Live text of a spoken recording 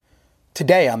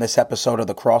Today, on this episode of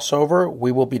The Crossover,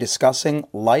 we will be discussing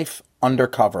life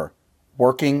undercover,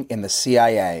 working in the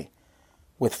CIA,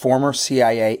 with former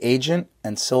CIA agent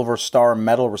and Silver Star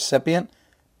Medal recipient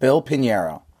Bill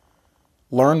Pineiro.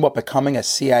 Learn what becoming a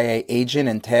CIA agent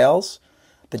entails,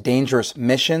 the dangerous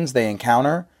missions they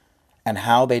encounter, and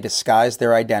how they disguise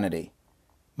their identity.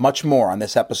 Much more on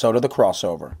this episode of The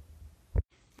Crossover.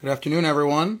 Good afternoon,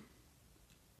 everyone.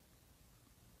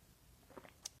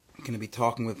 I'm going to be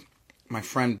talking with my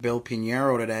friend Bill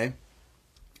Pineiro today.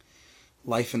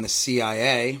 Life in the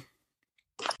CIA.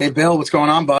 Hey, Bill, what's going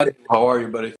on, bud? How are you,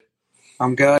 buddy?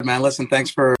 I'm good, man. Listen,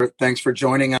 thanks for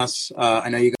joining us. I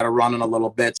know you got to run in a little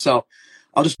bit, so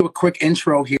I'll just do a quick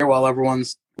intro here while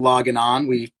everyone's logging on.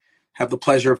 We have the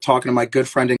pleasure of talking to my good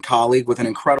friend and colleague with an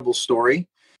incredible story.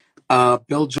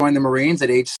 Bill joined the Marines at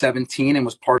age 17 and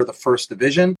was part of the 1st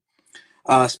Division,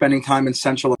 spending time in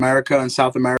Central America and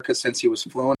South America since he was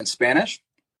fluent in Spanish.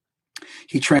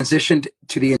 He transitioned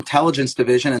to the Intelligence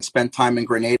Division and spent time in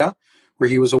Granada, where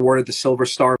he was awarded the Silver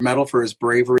Star Medal for his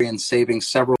bravery in saving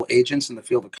several agents in the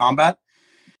field of combat.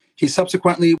 He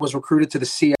subsequently was recruited to the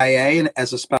CIA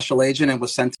as a special agent and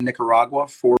was sent to Nicaragua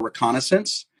for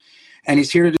reconnaissance. And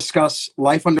he's here to discuss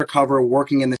life undercover,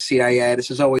 working in the CIA. This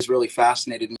has always really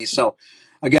fascinated me. So,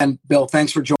 again, Bill,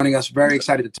 thanks for joining us. Very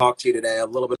excited to talk to you today a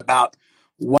little bit about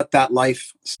what that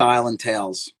lifestyle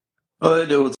entails.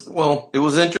 It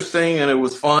was interesting and it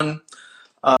was fun,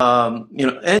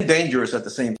 and dangerous at the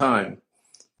same time.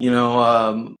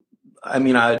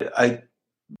 I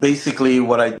basically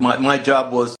my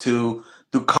job was to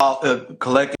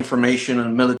collect information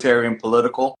on military and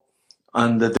political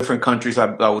on the different countries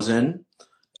I was in,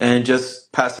 and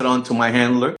just pass it on to my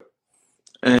handler.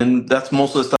 And that's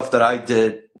most of the stuff that I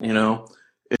did.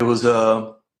 It was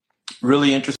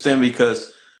really interesting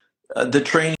because the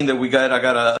training that we got, I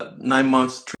got a 9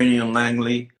 months training in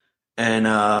Langley, and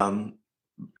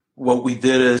what we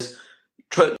did is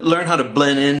learn how to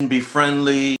blend in, be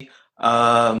friendly.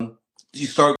 You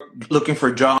start looking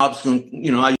for jobs. And,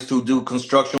 I used to do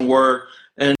construction work,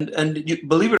 and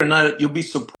believe it or not, you'll be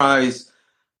surprised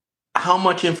how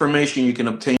much information you can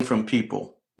obtain from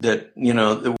people that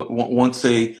once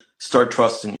they start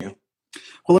trusting you.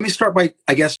 Well, let me start by,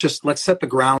 I guess, just let's set the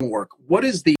groundwork. What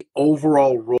is the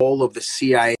overall role of the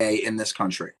CIA in this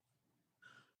country?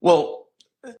 Well,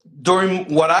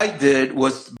 during what I did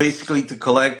was basically to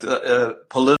collect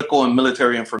political and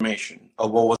military information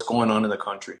of what was going on in the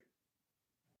country.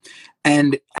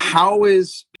 And how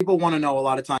is, people want to know a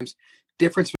lot of times,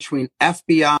 difference between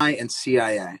FBI and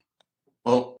CIA?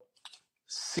 Well,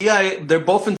 CIA, they're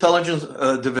both intelligence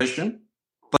division,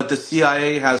 but the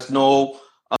CIA has no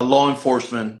law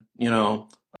enforcement,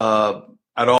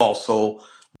 at all. So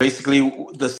basically,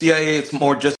 the CIA is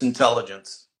more just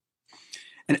intelligence.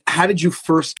 And how did you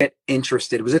first get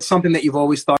interested? Was it something that you've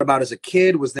always thought about as a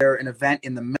kid? Was there an event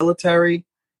in the military?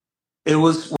 It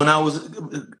was when I was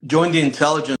joined the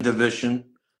intelligence division.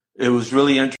 It was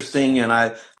really interesting, and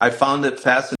I found it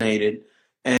fascinating.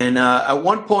 And at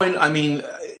one point,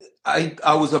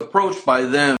 I was approached by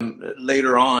them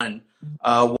later on.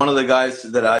 One of the guys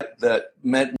that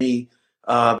met me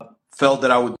felt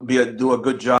that I would do a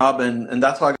good job, and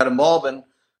that's how I got involved, and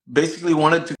basically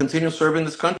wanted to continue serving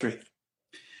this country.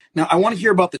 Now, I want to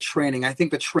hear about the training. I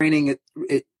think the training,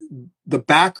 the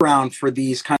background for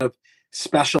these kind of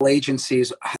special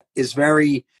agencies is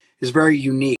very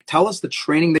unique. Tell us the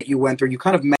training that you went through. You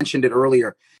kind of mentioned it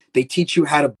earlier. They teach you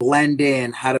how to blend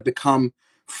in, how to become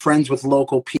friends with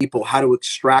local people, how to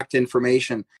extract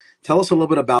information. Tell us a little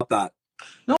bit about that.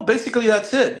 No, basically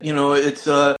that's it. It's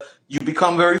you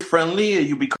become very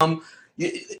friendly.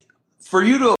 For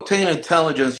you to obtain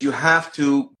intelligence, you have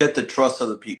to get the trust of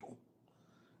the people.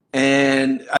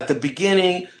 And at the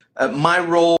beginning, my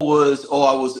role was,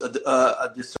 I was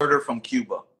a deserter from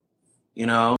Cuba,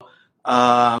 and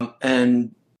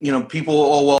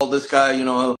people, well, this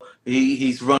guy,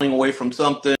 he's running away from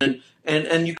something,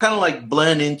 and you kind of like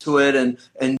blend into it,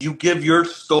 and you give your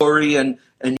story, and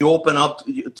you open up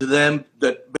to them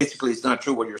that basically it's not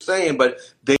true what you're saying, but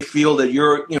they feel that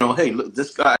you're, hey, look,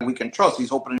 this guy we can trust,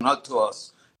 he's opening up to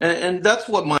us, and that's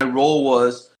what my role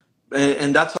was.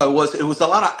 And that's how it was. It was a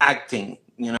lot of acting,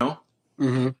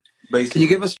 Mm-hmm. Basically. Can you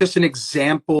give us just an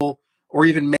example, or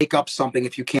even make up something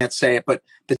if you can't say it, but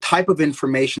the type of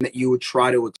information that you would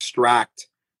try to extract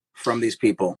from these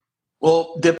people?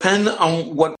 Well, depend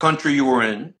on what country you were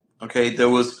in. Okay, there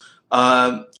was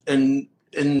in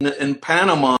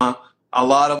Panama, a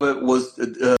lot of it was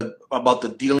about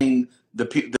the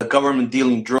government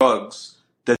dealing drugs,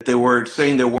 that they were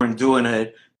saying they weren't doing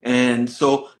it. And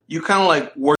so you kind of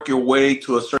like work your way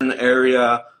to a certain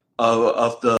area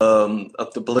of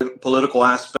the political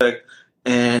aspect,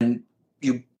 and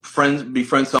you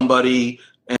befriend somebody,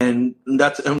 and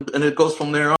and it goes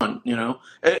from there on. You know,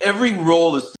 every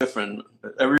role is different.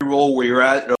 Every role where you're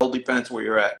at, it all depends where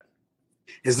you're at.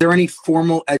 Is there any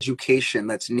formal education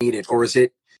that's needed, or is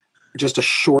it just a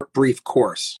short, brief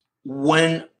course?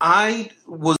 When I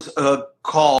was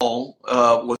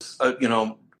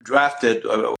drafted,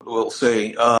 we'll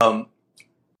say, I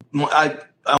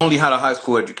only had a high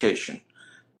school education,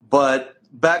 but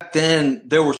back then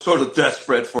they were sort of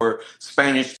desperate for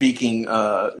Spanish-speaking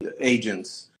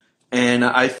agents, and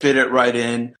I fit it right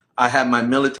in. I had my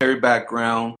military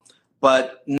background,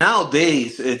 but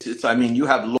nowadays it's. I mean, you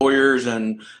have lawyers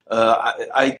and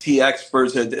IT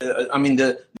experts. I mean,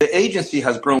 the agency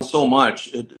has grown so much.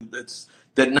 It's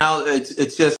that now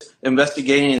it's just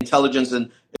investigating intelligence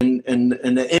and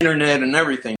the internet and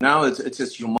everything. Now it's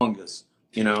just humongous.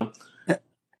 You know.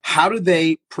 How do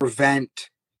they prevent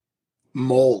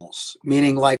moles?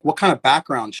 Meaning, like, what kind of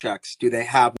background checks do they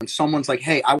have when someone's like,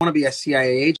 hey, I want to be a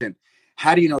CIA agent?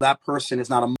 How do you know that person is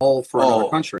not a mole for another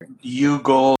country? You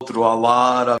go through a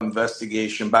lot of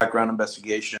investigation, background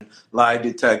investigation, lie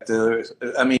detectors.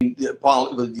 I mean, these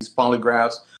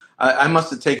polygraphs. I must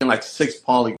have taken like 6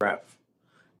 polygraphs,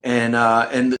 and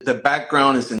the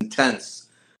background is intense.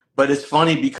 But it's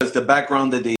funny because the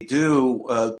background that they do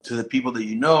to the people that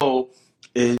you know,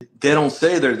 they don't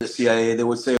say they're the CIA. They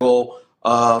would say, "Well,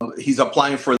 he's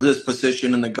applying for this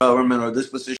position in the government or this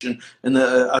position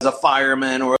as a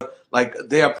fireman," or like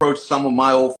they approached some of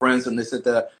my old friends and they said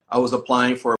that I was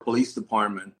applying for a police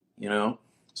department. You know,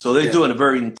 so they do a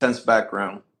very intense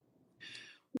background.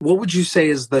 What would you say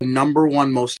is the number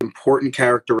one most important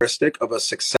characteristic of a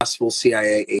successful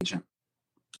CIA agent?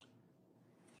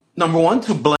 Number one,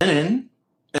 to blend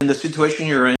in the situation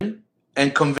you're in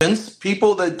and convince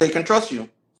people that they can trust you,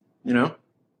 you know?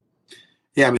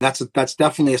 Yeah, I mean, that's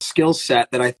definitely a skill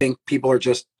set that I think people are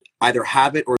just either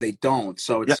have it or they don't.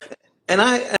 So it's... Yeah. And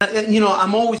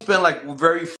I'm always been like a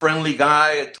very friendly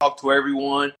guy. I talk to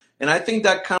everyone. And I think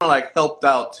that kind of like helped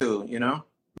out too, you know?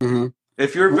 Mm-hmm.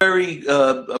 If you're very,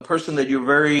 a person that you're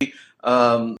very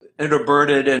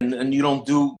introverted and you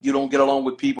don't get along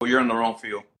with people, you're in the wrong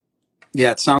field.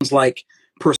 Yeah, it sounds like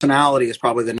personality is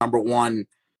probably the number one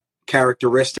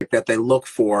characteristic that they look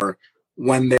for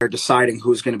when they're deciding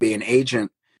who's going to be an agent.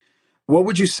 What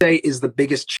would you say is the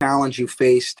biggest challenge you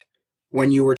faced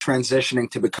when you were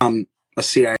transitioning to become a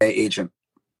CIA agent?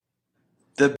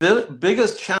 The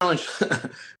biggest challenge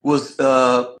was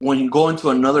when you go into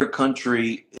another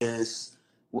country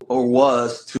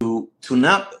was to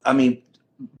not, I mean,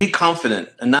 be confident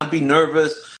and not be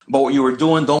nervous about what you were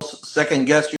doing. Don't second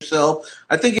guess yourself.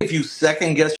 I think if you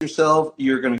second guess yourself,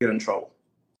 you're going to get in trouble.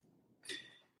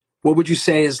 What would you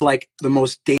say is like the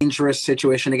most dangerous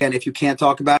situation? Again, if you can't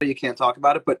talk about it, you can't talk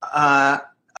about it. But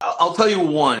I'll tell you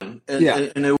one, and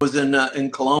it was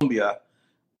in Colombia.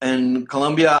 In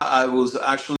Colombia, I was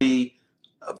actually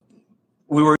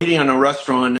we were eating in a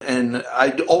restaurant, and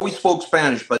I always spoke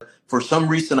Spanish, but for some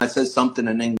reason, I said something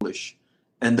in English.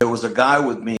 And there was a guy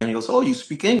with me, and he goes, "Oh, you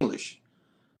speak English?"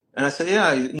 And I said,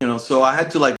 "Yeah, So I had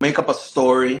to like make up a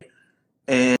story,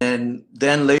 and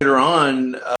then later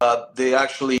on, they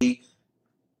actually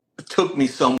took me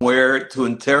somewhere to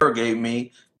interrogate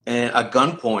me and at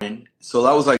gunpoint. So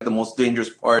that was like the most dangerous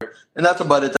part, and that's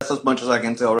about it. That's as much as I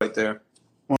can tell right there.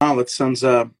 Wow, that sounds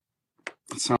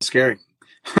scary.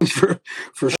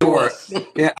 for sure.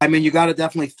 Yeah, I mean, you got to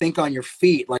definitely think on your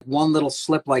feet. Like one little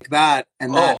slip like that,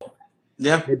 and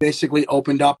they basically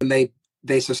opened up and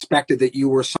they suspected that you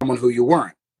were someone who you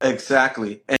weren't.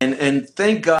 Exactly. And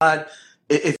thank God,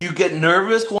 if you get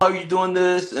nervous while you're doing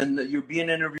this and you're being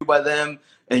interviewed by them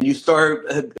and you start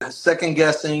second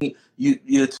guessing,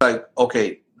 it's like,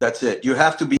 okay, that's it. You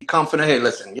have to be confident. Hey,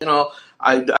 listen,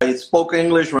 I spoke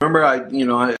English. Remember,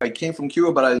 I came from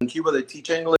Cuba, but in Cuba they teach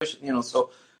English,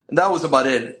 so that was about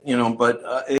it, but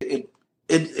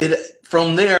it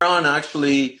from there on,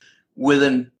 actually,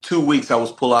 within 2 weeks, I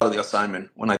was pulled out of the assignment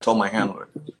when I told my handler.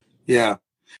 Yeah.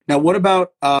 Now, what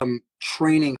about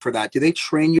training for that? Do they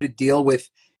train you to deal with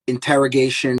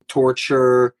interrogation,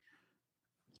 torture?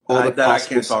 I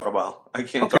can't talk about. I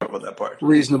can't talk about that part.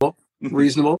 Reasonable.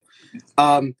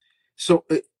 So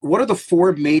what are the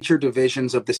 4 major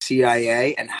divisions of the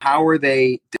CIA, and how are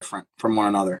they different from one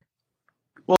another?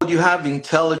 Well, you have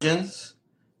intelligence.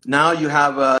 Now you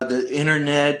have the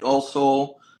internet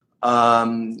also.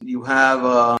 You have,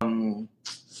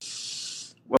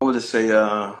 what would it say?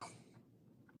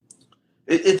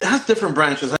 It has different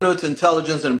branches. I know it's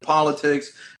intelligence and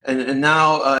politics, and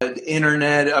now the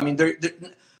internet. I mean,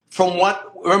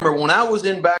 Remember when I was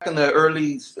in back in the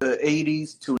early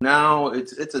 '80s to now,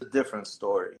 it's a different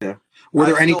story. Yeah. Were I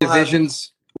there any still have.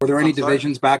 divisions? Were there any I'm sorry.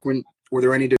 divisions back when? Were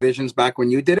there any divisions back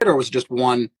when you did it, or was it just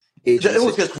one It agency?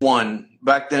 was just one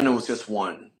back then. It was just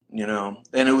one,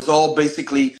 and it was all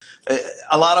basically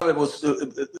a lot of it was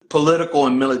political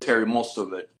and military. Most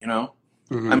of it. I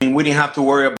Hmm. mean, we didn't have to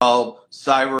worry about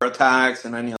cyber attacks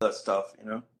and any of that stuff.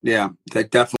 Yeah,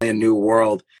 definitely a new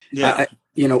world. Yeah.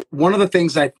 One of the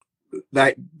things that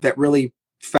really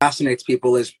fascinates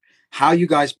people is how you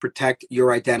guys protect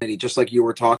your identity, just like you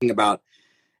were talking about.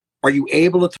 Are you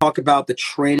able to talk about the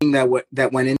training that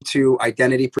went into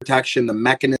identity protection, the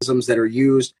mechanisms that are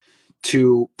used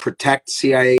to protect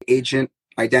CIA agent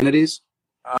identities?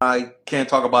 I can't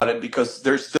talk about it because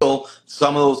there's still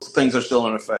some of those things are still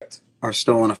in effect. Are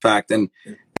still in effect, and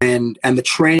the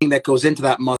training that goes into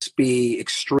that must be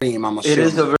extreme, I'm It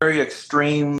is assuming. a very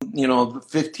extreme,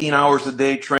 15 hours a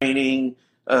day training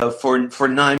for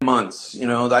 9 months.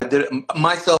 I did it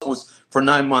myself was for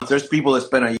 9 months. There's people that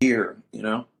spend a year.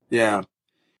 Yeah.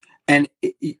 And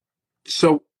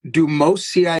so do most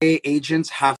CIA agents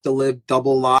have to live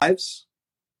double lives?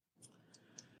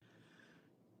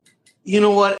 You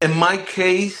know what? In my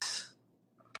case,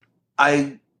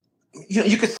 I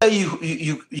you could say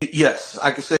yes.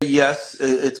 I could say yes.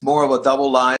 It's more of a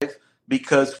double life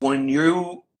because when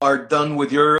you are done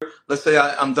with let's say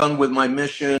I'm done with my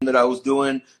mission that I was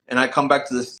doing, and I come back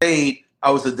to the state,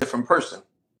 I was a different person.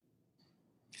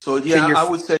 So Can yeah, your I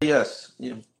would say yes.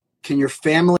 Yeah. can your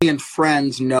family and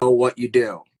friends know what you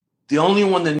do? The only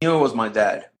one that knew was my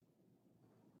dad.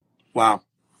 Wow.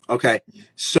 Okay.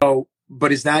 So,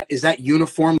 but is that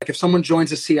uniform? Like if someone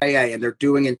joins the CIA and they're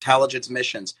doing intelligence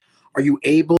missions, are you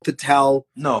able to tell,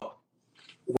 No,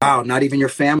 wow, not even your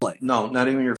family? no, not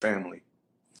even your family.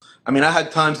 I mean, I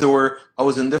had times where I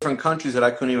was in different countries that I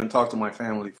couldn't even talk to my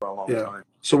family for a long Yeah. time.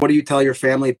 So what do you tell your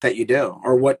family that you do?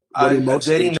 Or what do most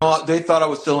They didn't know. agents? They thought I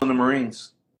was still in the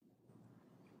Marines.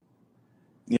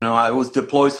 I was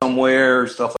deployed somewhere or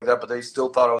stuff like that, but they still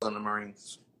thought I was in the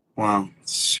Marines. Wow.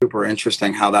 Super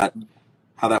interesting how that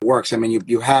works. I mean,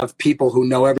 you have people who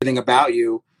know everything about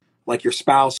you, like your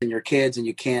spouse and your kids, and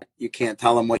you can't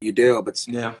tell them what you do. But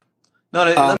Yeah. No,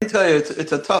 uh, let me tell you,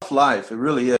 it's a tough life. It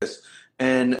really is.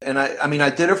 And I mean, I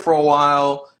did it for a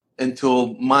while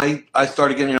until I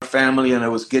started getting a family, and it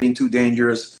was getting too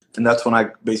dangerous, and that's when I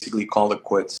basically called it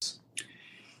quits.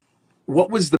 what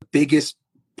was the biggest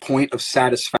point of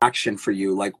satisfaction for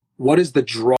you? Like, what is the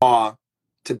draw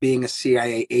to being a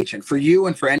CIA agent for you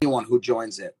and for anyone who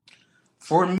joins it?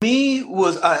 For me,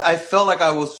 I felt like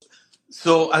I was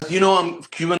so as you know, I'm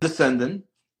Cuban descendant,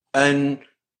 and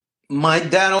my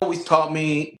dad always taught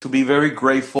me to be very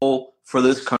grateful for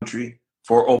this country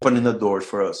for opening the doors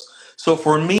for us. So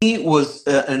for me, it was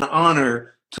an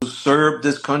honor to serve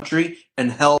this country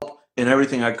and help in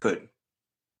everything I could.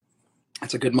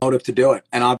 That's a good motive to do it.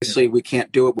 And obviously, we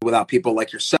can't do it without people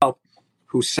like yourself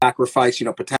who sacrifice,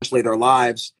 potentially their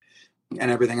lives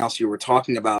and everything else you were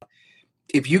talking about.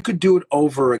 If you could do it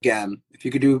over again, if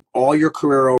you could do all your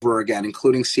career over again,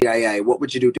 including CIA, what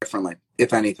would you do differently,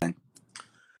 if anything?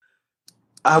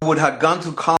 I would have gone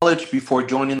to college before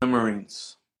joining the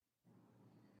Marines.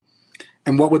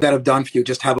 And what would that have done for you?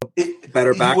 Just have a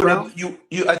better You would background?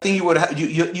 have I think you would have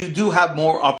you do have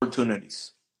more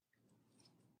opportunities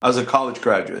as a college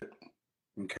graduate.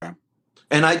 Okay.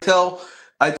 And I tell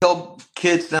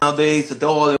kids nowadays that they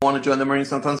want to join the Marines.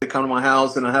 Sometimes they come to my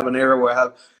house, and I have an area where I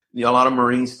have a lot of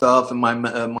Marine stuff and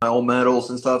my old medals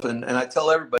and stuff. And I tell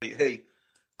everybody, hey,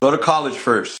 go to college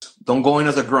first. Don't go in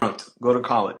as a grunt. Go to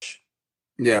college.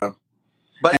 Yeah.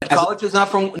 But And college is not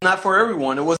for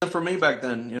everyone. It wasn't for me back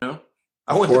then.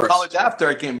 I of went to course. college after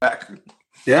I came back.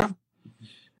 Yeah.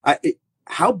 I, it-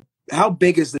 how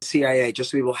big is the CIA?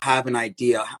 Just so people have an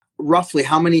idea. Roughly,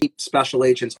 how many special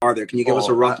agents are there? Can you give us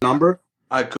a Oh, rough number?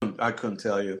 I couldn't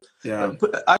tell you. Yeah.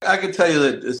 But I can tell you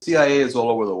that the CIA is all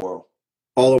over the world.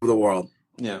 All over the world.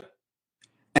 Yeah.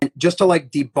 And just to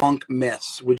like debunk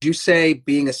myths, would you say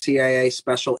being a CIA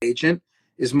special agent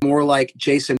is more like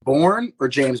Jason Bourne or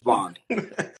James Bond? None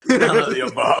of the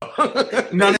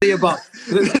above. None of the above.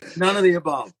 None of the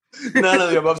above. None of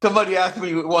the above. Somebody asked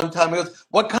me one time, he goes,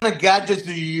 "What kind of gadgets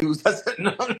do you use?" I said,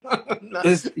 "No,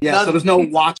 So there's none." no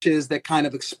watches that kind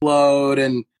of explode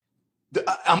and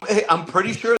I'm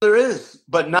pretty sure there is,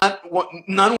 but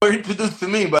none were introduced to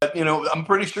me. But I'm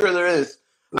pretty sure there is.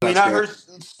 I mean, that's I great.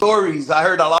 heard stories. I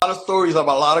heard a lot of stories of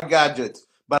a lot of gadgets,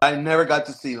 but I never got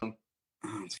to see them.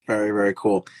 Oh, it's very, very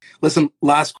cool. Listen,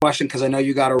 last question, because I know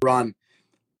you got to run.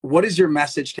 What is your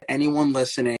message to anyone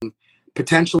listening,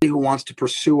 potentially who wants to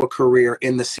pursue a career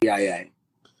in the CIA?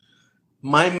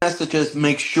 my message is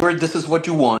make sure this is what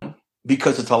you want,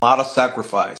 because it's a lot of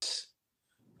sacrifice.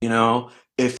 You know,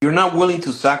 if you're not willing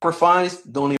to sacrifice,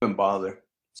 don't even bother.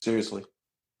 Seriously.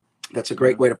 That's a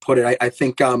great way to put it. I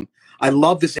think I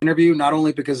love this interview, not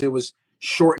only because it was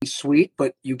short and sweet,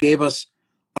 but you gave us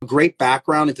a great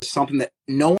background into something that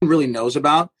no one really knows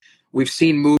about. We've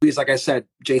seen movies, like I said,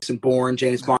 Jason Bourne,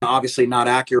 James Bond, obviously not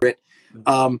accurate.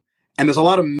 And there's a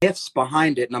lot of myths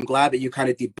behind it, and I'm glad that you kind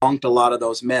of debunked a lot of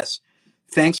those myths.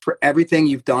 Thanks for everything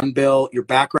you've done, Bill. Your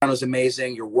background is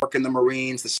amazing. Your work in the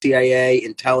Marines, the CIA,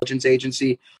 intelligence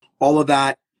agency, all of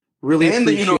that. Really and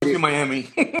the appreciate University it. of Miami.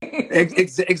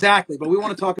 Exactly, but we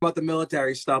want to talk about the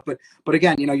military stuff. But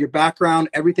again, your background,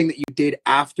 everything that you did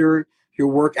after your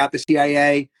work at the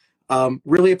CIA,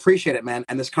 really appreciate it, man.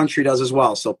 And this country does as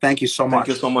well. So thank you so much.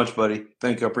 Thank you so much, buddy.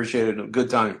 Thank you. I appreciate it. Good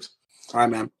times. All right,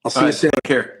 man. I'll see you soon. Take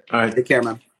care. All right. Take care,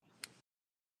 man.